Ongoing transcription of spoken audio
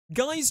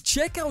Guys,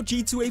 check out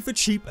G2A for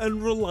cheap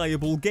and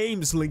reliable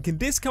games. Link and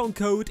discount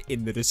code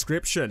in the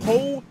description.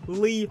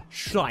 Holy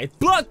shite.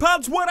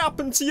 BlackPanthaa, what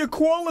happened to your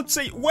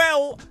quality?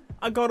 Well,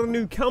 I got a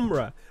new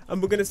camera,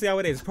 and we're gonna see how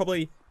it is.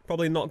 Probably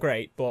not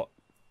great, but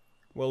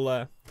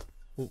we'll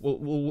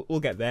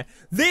get there.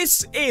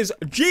 This is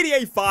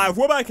GTA 5.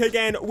 We're back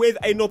again with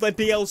another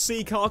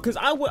DLC car, because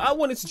I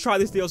wanted to try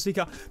this DLC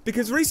car,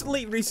 because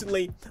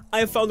recently, I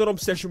have found an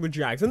obsession with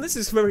Jaags, and this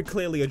is very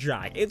clearly a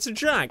Jaag. It's a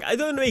Jaag. I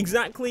don't know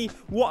exactly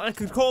what I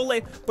could call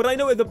it, but I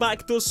know at the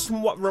back does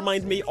somewhat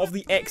remind me of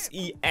the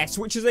XES,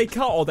 which is a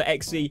car, or the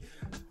XE.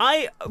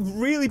 I've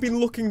really been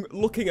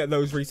looking at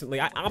those recently.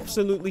 I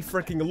absolutely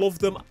freaking love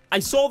them. I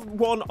saw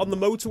one on the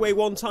motorway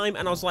one time,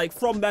 and I was like,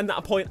 from then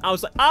that point, I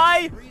was like,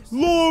 I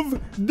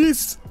love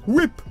this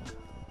whip.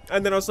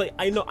 And then I was like,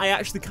 I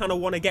actually kind of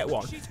want to get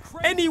one.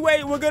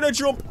 Anyway, we're gonna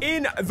jump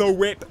in the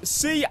whip,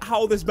 see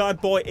how this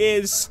bad boy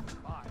is.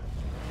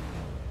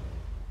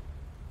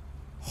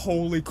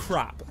 Holy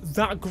crap,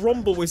 that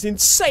grumble was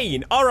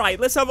insane. All right,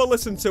 let's have a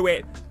listen to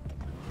it.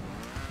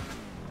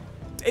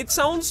 It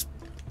sounds,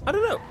 I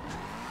don't know.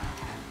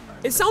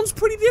 It sounds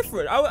pretty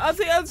different. I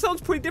think it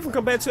sounds pretty different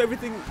compared to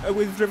everything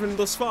we've driven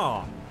thus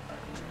far.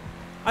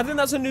 I think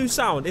that's a new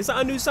sound. Is that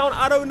a new sound?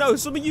 I don't know.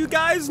 Some of you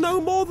guys know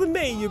more than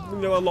me. You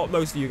know a lot.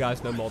 Most of you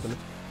guys know more than me.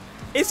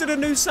 Is it a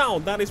new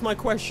sound? That is my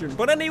question.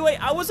 But anyway,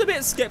 I was a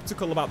bit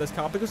skeptical about this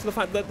car because of the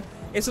fact that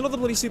it's another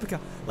bloody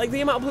supercar. Like,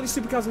 the amount of bloody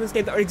supercars in this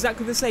game that are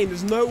exactly the same.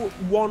 There's no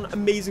one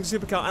amazing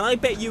supercar. And I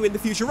bet you in the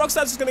future,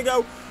 Rockstar's just going to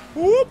go,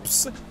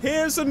 whoops,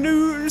 here's a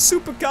new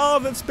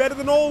supercar that's better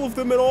than all of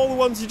them. And all the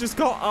ones you just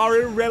got are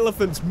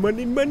irrelevant.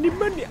 Money, money,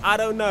 money. I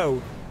don't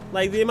know.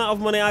 Like, the amount of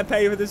money I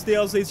pay for this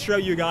DLC to show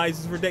you guys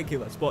is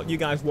ridiculous. But you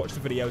guys watch the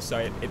video, so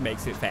it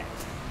makes it fair.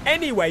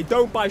 Anyway,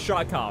 don't buy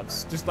shark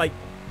cards. Just, like,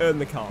 earn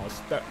the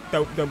cars.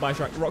 Don't buy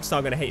shark.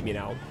 Rockstar gonna hate me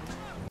now.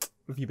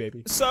 Love you,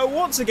 baby. So,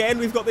 once again,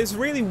 we've got this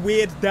really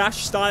weird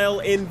dash style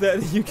in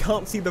that you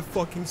can't see the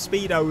fucking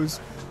speedos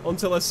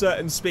until a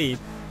certain speed.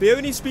 The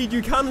only speed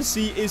you can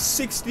see is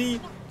 60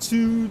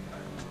 to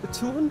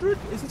 200?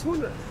 Is it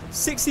 200?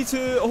 60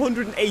 to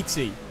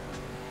 180.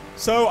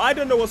 So, I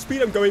don't know what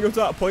speed I'm going up to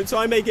that point, so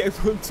I may get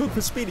took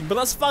for speeding. But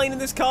that's fine in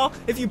this car.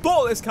 If you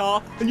bought this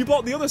car, and you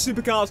bought the other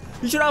supercars,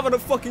 you should have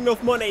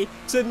enough money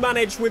to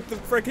manage with the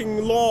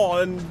freaking law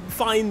and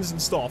fines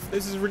and stuff.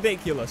 This is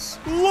ridiculous.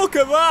 Look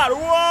at that!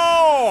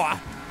 Whoa!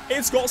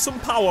 It's got some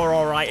power,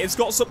 alright. It's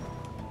got some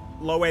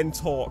low-end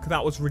torque.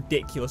 That was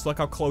ridiculous. Look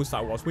how close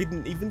that was. We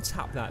didn't even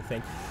tap that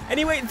thing.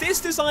 Anyway,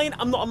 this design,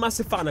 I'm not a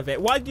massive fan of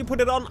it. Why did you put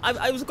it on?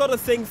 I've got a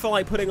thing for,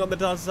 like, putting on the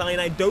design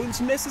I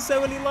don't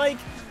necessarily like.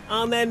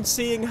 And then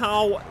seeing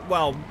how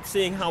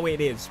it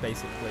is,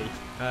 basically,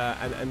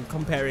 and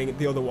comparing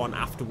the other one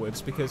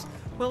afterwards, because,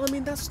 well, I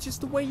mean, that's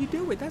just the way you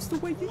do it. That's the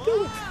way you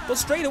do it. But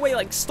straight away,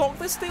 like, stock,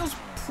 this feels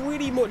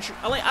pretty much,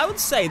 like, I would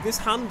say this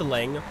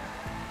handling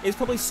is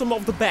probably some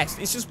of the best.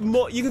 It's just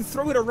more, you can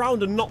throw it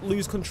around and not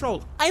lose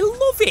control. I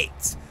love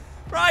it.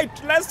 Right,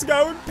 let's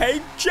go and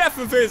pay Jeff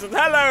a visit.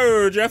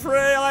 Hello, Jeffrey.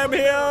 I am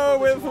here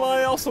with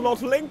my OCELOT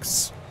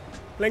LYNX.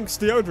 LYNX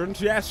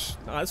deodorant, yes,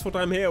 that's what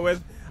I'm here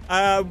with.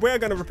 We're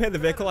going to repair the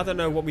vehicle. I don't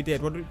know what we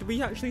did. Did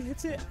we actually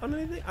hit it on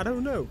anything? I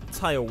don't know.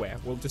 Tire wear.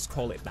 We'll just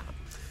call it that.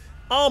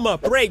 Armor,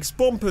 brakes,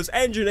 bumpers,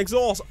 engine,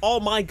 exhaust.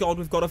 Oh my god,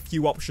 we've got a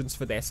few options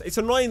for this. It's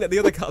annoying that the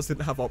other cars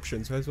didn't have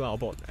options as well,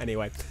 but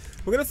anyway.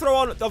 We're going to throw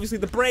on, obviously,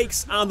 the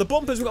brakes and the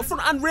bumpers. We've got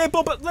front and rear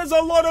bumper. There's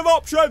a lot of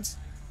options.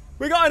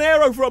 We got an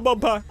aero front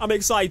bumper. I'm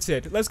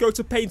excited. Let's go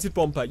to painted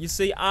bumper. You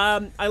see,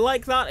 I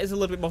like that. It's a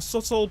little bit more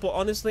subtle, but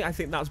honestly, I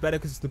think that's better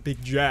because it's the big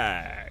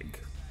Jaag.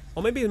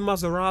 Or maybe a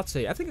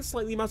Maserati. I think it's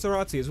slightly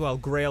Maserati as well.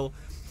 Grill.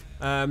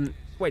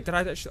 Wait, did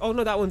I actually... Oh,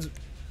 no, that one's...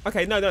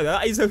 Okay, no,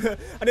 that is... I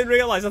didn't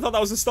realize. I thought that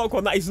was the stock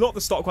one. That is not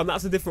the stock one.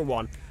 That's a different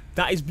one.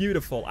 That is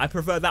beautiful. I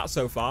prefer that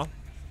so far.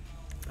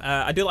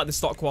 I do like the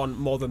stock one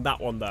more than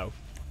that one, though.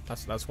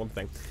 That's one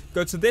thing.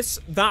 Go to this.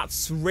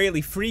 That's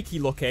really freaky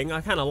looking.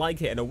 I kind of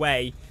like it in a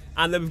way.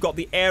 And then we've got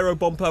the aero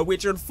bumper,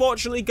 which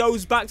unfortunately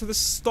goes back to the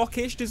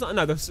stockish design.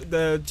 No,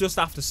 the just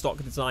after stock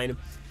design,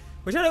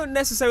 which I don't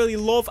necessarily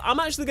love. I'm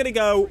actually going to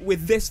go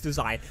with this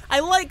design.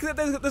 I like that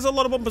there's a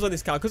lot of bumpers on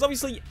this car, because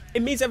obviously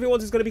it means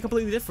everyone's is going to be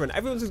completely different.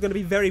 Everyone's is going to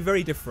be very,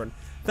 very different.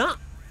 That,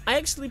 I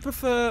actually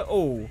prefer...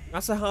 Oh,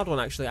 that's a hard one,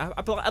 actually.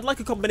 I'd like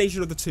a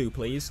combination of the two,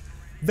 please.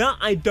 That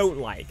I don't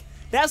like.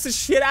 That's the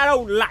shit I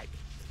don't like.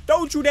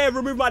 Don't you dare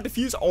remove my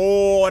diffuser.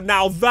 Oh,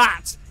 now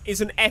that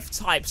is an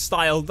F-type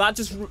style. That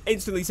just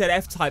instantly said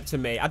F-type to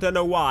me. I don't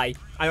know why.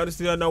 I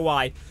honestly don't know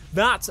why.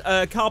 That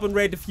carbon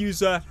ray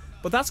diffuser...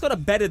 But that's got a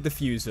better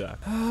diffuser.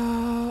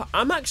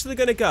 I'm actually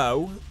going to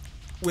go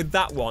with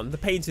that one, the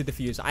painted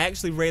diffuser. I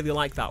actually really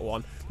like that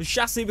one. The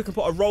chassis, we can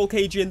put a roll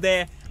cage in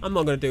there. I'm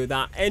not going to do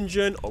that.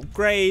 Engine,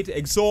 upgrade,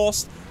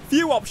 exhaust.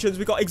 Few options.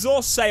 We got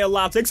exhaust sale,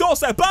 lads. Exhaust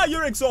sale. Buy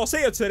your exhaust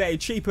here today.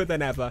 Cheaper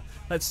than ever.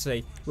 Let's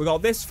see. We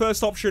got this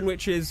first option,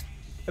 which is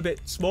a bit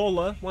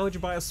smaller. Why would you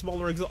buy a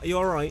smaller exhaust?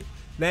 You're all right.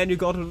 Then you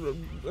got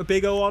a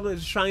bigger one.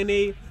 It's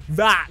shiny.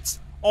 That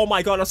Oh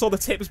my god, I saw the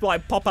tips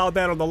like pop out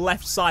there on the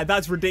left side.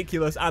 That's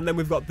ridiculous. And then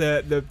we've got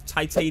the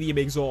titanium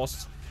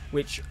exhaust,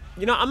 which,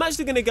 you know, I'm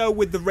actually going to go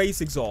with the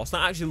race exhaust.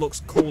 That actually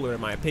looks cooler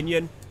in my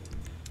opinion.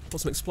 Put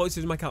some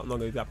explosives in my car. I'm not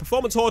going to do that.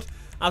 Performance hood,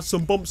 add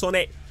some bumps on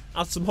it,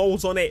 add some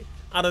holes on it,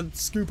 add a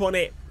scoop on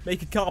it,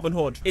 make a carbon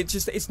hood.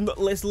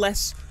 It's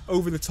less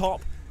over the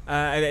top.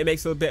 And it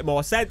makes a little bit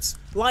more sense.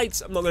 Lights,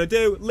 I'm not going to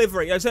do.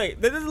 Livery, I say,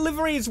 the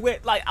livery is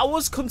weird. Like, I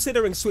was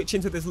considering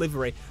switching to this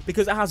livery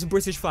because it has a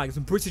British flag. It's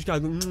a British guy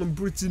going,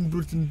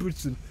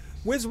 Britain.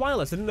 Where's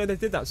wireless? I didn't know they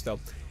did that still.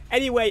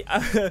 Anyway,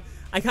 I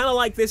kind of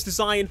like this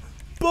design.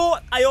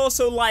 But I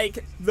also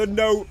like the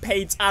no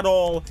paint at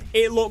all.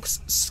 It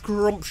looks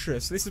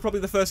scrumptious. This is probably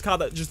the first car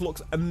that just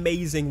looks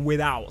amazing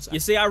without. You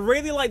see, I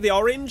really like the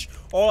orange,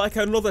 or like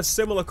another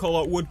similar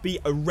color would be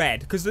a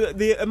red. Because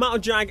the amount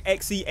of Jaaaaag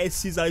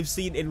XESs I've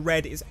seen in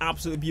red is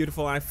absolutely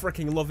beautiful. I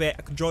freaking love it.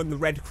 I could join the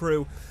red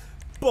crew.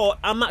 But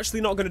I'm actually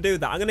not going to do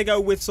that. I'm going to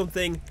go with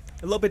something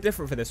a little bit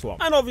different for this one.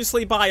 And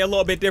obviously by a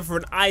little bit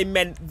different, I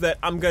meant that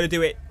I'm going to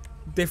do it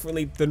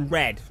differently than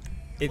red.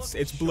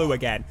 It's blue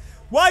again.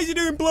 Why is he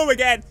doing blue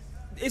again?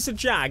 It's a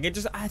Jaaaaag. It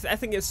just, I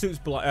think it suits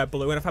blue.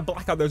 And if I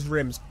black out those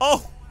rims,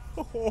 oh.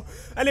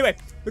 Anyway,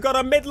 we got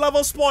a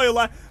mid-level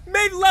spoiler.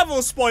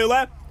 Mid-level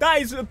spoiler.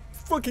 That is a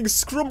fucking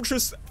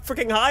scrumptious,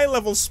 freaking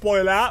high-level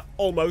spoiler.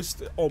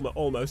 Almost.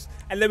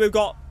 And then we've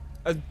got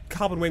a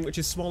carbon wing, which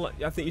is smaller.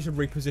 I think you should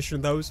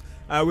reposition those.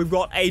 We've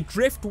got a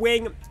drift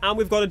wing, and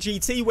we've got a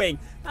GT wing.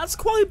 That's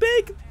quite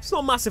big. It's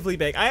not massively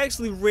big. I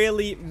actually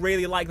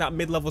really like that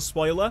mid-level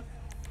spoiler.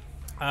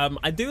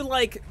 I do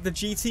like the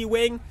GT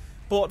wing,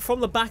 but from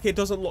the back it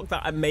doesn't look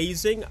that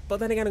amazing. But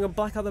then again, I'm going to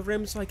black out the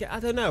rims, so I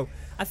don't know.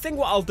 I think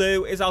what I'll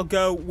do is I'll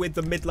go with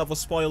the mid-level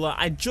spoiler.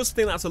 I just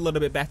think that's a little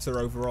bit better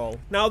overall.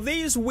 Now,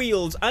 these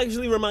wheels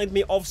actually remind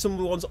me of some of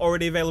the ones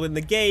already available in the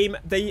game.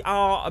 They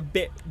are a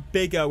bit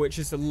bigger, which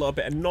is a little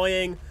bit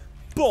annoying,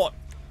 but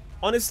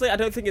honestly, I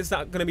don't think it's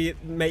going to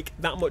make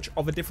that much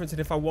of a difference, and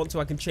if I want to,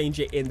 I can change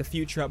it in the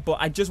future. But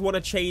I just want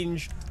to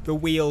change the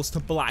wheels to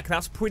black.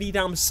 That's pretty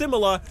damn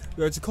similar.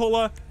 We go to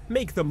color,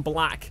 make them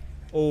black.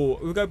 Or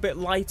we'll go a bit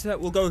lighter.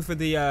 We'll go for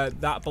the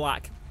that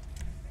black,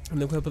 and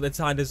then we'll put the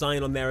tire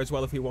design on there as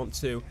well if we want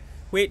to.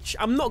 Which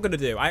I'm not going to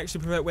do. I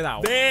actually prefer it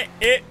without. There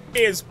it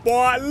is,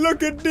 boy.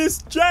 Look at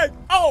this Jaaaaag.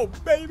 Oh,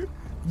 baby.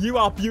 You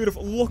are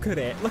beautiful. Look at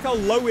it. Look how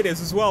low it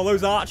is as well.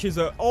 Those arches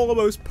are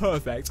almost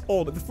perfect.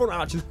 Oh, but the front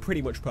arch is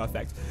pretty much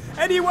perfect.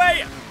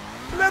 Anyway,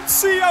 let's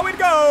see how it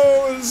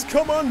goes.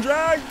 Come on,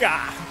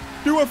 Jaaaaag.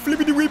 Do a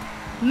flippity whip.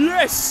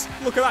 Yes.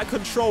 Look at that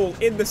control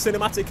in the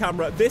cinematic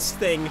camera. This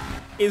thing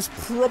is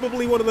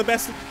probably one of the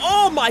best.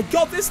 Oh my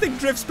god, this thing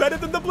drifts better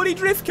than the bloody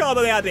drift car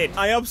that they added.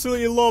 I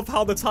absolutely love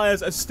how the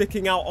tires are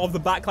sticking out of the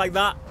back like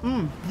that.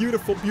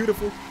 Beautiful.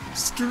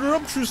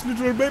 Scrumptious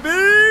little baby.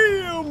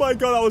 Oh my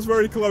god, that was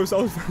very close. That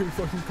was very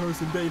fucking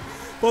close indeed.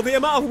 But the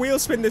amount of wheel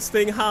spin this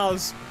thing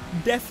has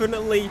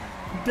definitely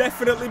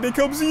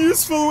becomes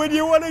useful when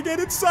you want to get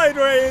it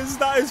sideways.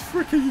 That is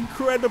freaking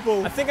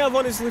incredible. I think I've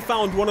honestly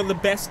found one of the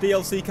best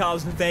DLC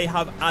cars that they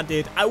have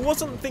added. I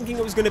wasn't thinking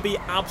it was going to be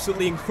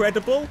absolutely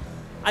incredible.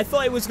 I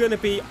thought it was going to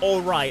be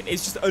alright.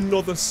 It's just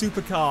another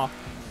supercar.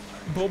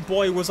 But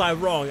boy, was I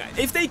wrong.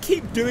 If they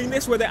keep doing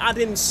this where they add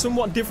in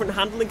somewhat different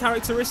handling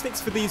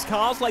characteristics for these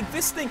cars, like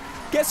this thing,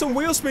 get some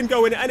wheel spin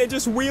going and it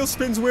just wheel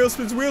spins,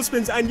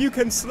 and you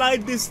can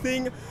slide this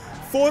thing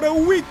for a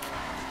week,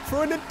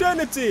 for an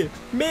eternity.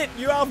 Mate,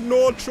 you have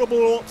no trouble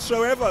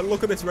whatsoever.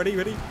 Look at this, ready?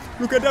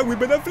 Look at that, we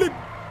better flip.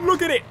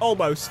 Look at it,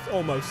 almost.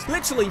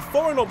 Literally,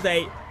 for an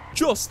update,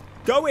 just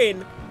go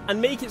in and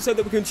make it so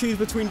that we can choose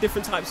between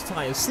different types of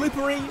tires.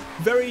 Slippery,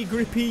 very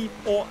grippy,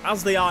 or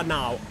as they are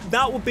now.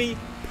 That would be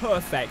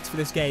perfect for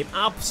this game.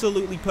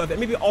 Absolutely perfect.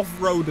 Maybe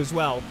off-road as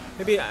well.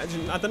 Maybe, I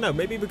don't know,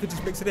 maybe we could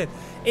just mix it in.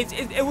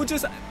 It would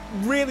just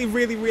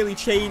really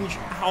change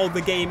how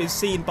the game is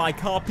seen by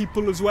car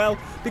people as well.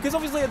 Because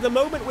obviously at the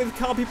moment with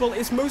car people,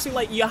 it's mostly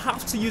like you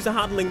have to use a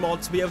handling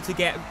mod to be able to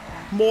get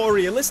more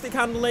realistic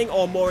handling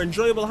or more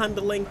enjoyable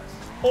handling.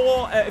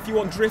 Or if you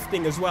want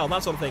drifting as well,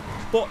 that sort of thing.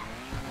 But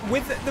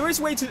there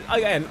is ways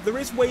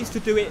to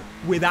do it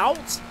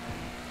without,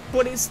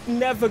 but it's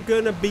never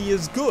gonna be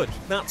as good.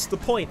 That's the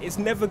point. It's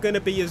never gonna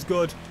be as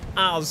good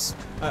as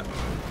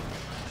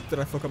did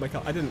I fuck up my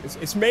car? I didn't.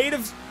 It's made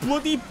of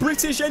bloody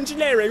British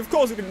engineering. Of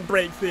course it didn't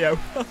break, Theo.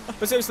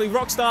 But seriously,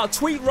 Rockstar,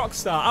 tweet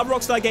Rockstar at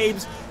Rockstar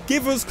Games.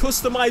 Give us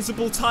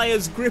customizable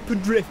tires, grip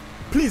and drift.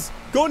 Please,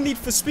 go on Need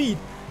for Speed.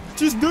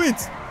 Just do it.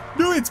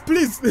 Do it,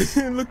 please.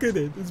 Look at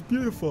it. It's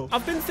beautiful.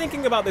 I've been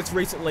thinking about this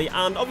recently,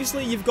 and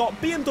obviously you've got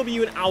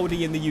BMW and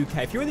Audi in the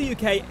UK. If you're in the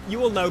UK, you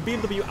will know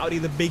BMW, Audi,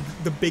 the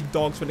big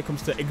dogs when it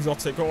comes to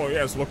exotic. Oh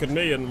yes, look at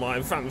me and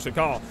my fancy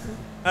car.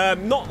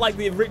 Not like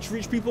the rich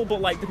people,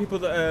 but like the people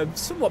that are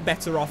somewhat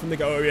better off, and they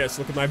go, oh yes,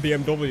 look at my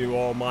BMW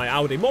or my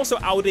Audi. More so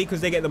Audi because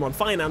they get them on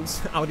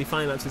finance. Audi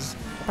finance is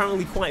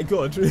apparently quite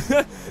good.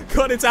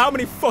 Got into how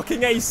many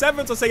fucking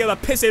A7s are saying on the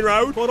pissing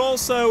road. But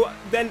also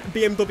then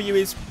BMW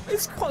is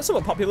quite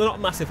somewhat popular, not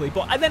massively.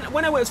 But then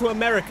when I went to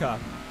America,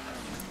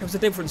 it was a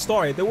different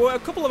story. There were a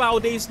couple of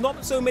Audis,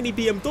 not so many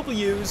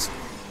BMWs,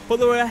 but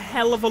there were a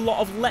hell of a lot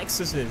of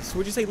Lexuses.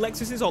 Would you say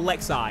Lexuses or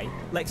Lexi?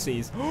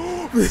 Lexis.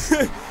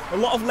 A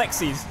lot of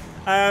Lexis.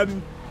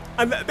 And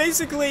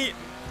basically,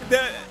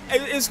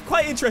 it's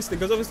quite interesting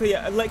because obviously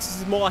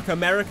Lexus is more like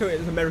America.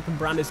 It's an American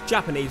brand. It's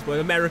Japanese, but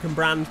an American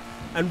brand.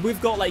 And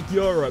we've got like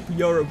Europe.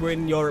 We're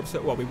in Europe.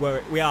 So, well,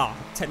 we are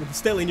technically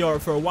still in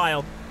Europe for a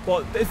while.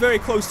 But it's very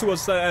close to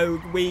us,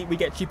 so we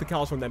get cheaper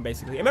cars from them,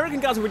 basically. American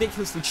cars are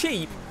ridiculously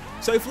cheap,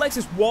 so if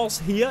Lexus was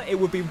here, it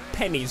would be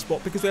pennies.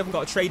 But because we haven't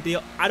got a trade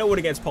deal, I don't want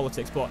to get into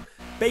politics, but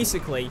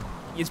basically,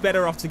 it's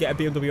better off to get a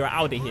BMW or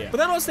Audi here. But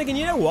then I was thinking,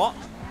 you know what?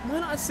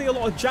 Why not I see a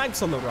lot of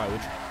Jaags on the road?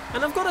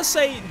 And I've got to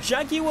say,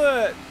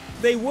 Jaguar,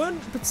 they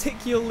weren't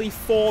particularly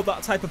for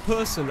that type of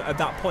person at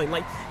that point.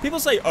 Like,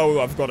 people say, oh,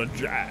 I've got a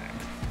Jag.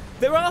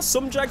 There are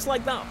some Jaags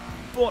like that.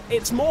 But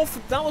it's more,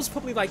 that was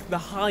probably like the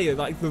higher,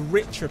 like the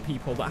richer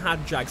people that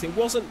had Jaags. It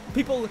wasn't,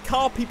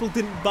 car people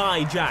didn't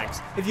buy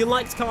Jaags. If you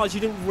liked cars,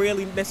 you didn't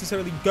really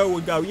necessarily go,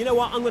 you know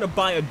what, I'm going to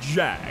buy a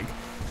Jag.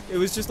 It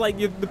was just like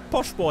the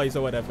posh boys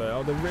or whatever,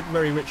 or the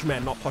very rich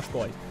men, not posh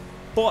boys.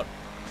 But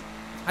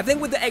I think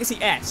with the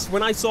XES,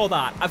 when I saw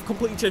that, I've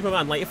completely changed my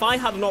mind. Like, if I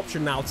had an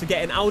option now to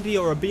get an Audi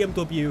or a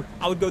BMW,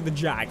 I would go the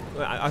Jag.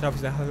 I'd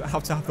obviously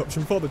have to have the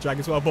option for the Jag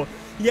as well, but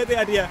you get the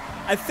idea.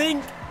 I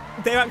think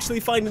they're actually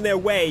finding their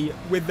way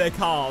with their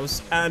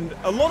cars, and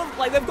a lot of,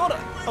 like, they've got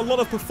a lot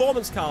of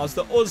performance cars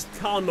that us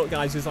car nut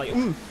guys is like,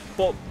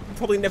 but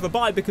probably never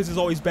buy because there's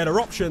always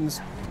better options.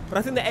 But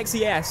I think the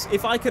XES,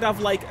 if I could have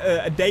like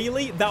a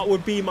daily, that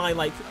would be my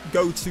like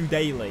go-to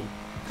daily.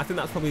 I think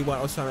that's probably what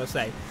I was trying to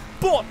say.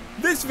 But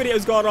this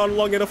video's gone on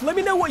long enough. Let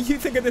me know what you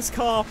think of this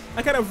car.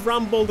 I kind of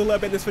rambled a little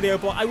bit in this video,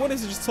 but I wanted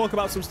to just talk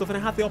about some stuff, and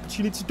I had the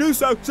opportunity to do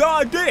so, so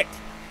I did it.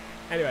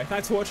 Anyway,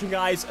 thanks for watching,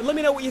 guys. And let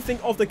me know what you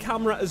think of the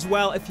camera as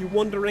well. If you're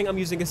wondering, I'm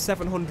using a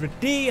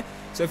 700D.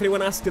 So if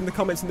anyone asks in the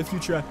comments in the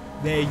future,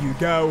 there you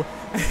go.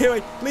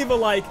 Anyway, leave a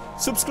like,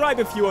 subscribe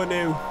if you are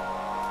new,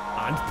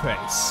 and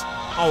peace.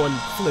 Oh, and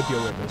flip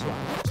your whip as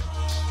well.